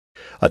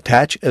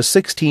Attach a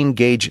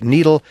 16-gauge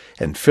needle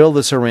and fill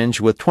the syringe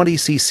with 20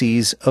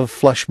 cc's of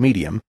flush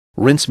medium,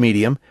 rinse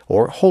medium,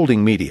 or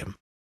holding medium.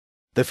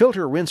 The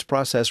filter rinse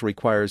process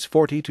requires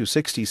 40 to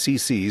 60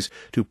 cc's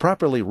to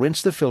properly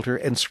rinse the filter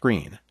and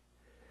screen.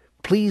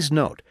 Please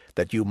note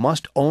that you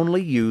must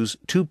only use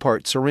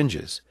 2-part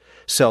syringes,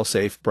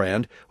 CellSafe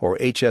brand or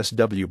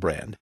HSW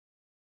brand.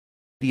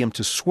 Medium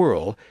to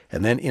swirl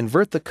and then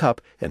invert the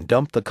cup and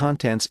dump the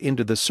contents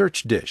into the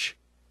search dish.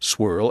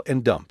 Swirl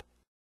and dump.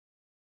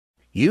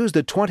 Use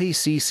the 20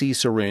 cc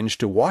syringe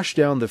to wash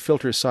down the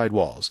filter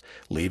sidewalls,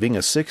 leaving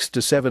a 6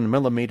 to 7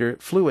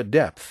 mm fluid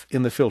depth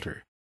in the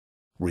filter.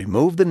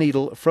 Remove the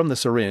needle from the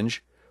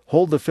syringe,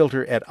 hold the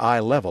filter at eye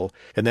level,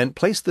 and then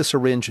place the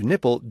syringe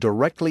nipple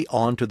directly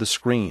onto the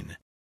screen.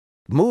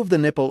 Move the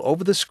nipple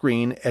over the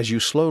screen as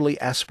you slowly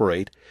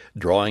aspirate,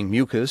 drawing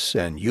mucus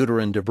and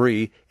uterine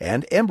debris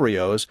and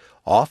embryos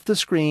off the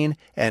screen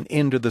and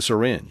into the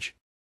syringe.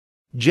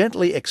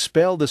 Gently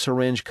expel the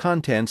syringe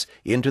contents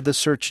into the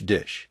search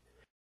dish.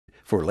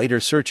 For later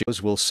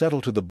searches will settle to the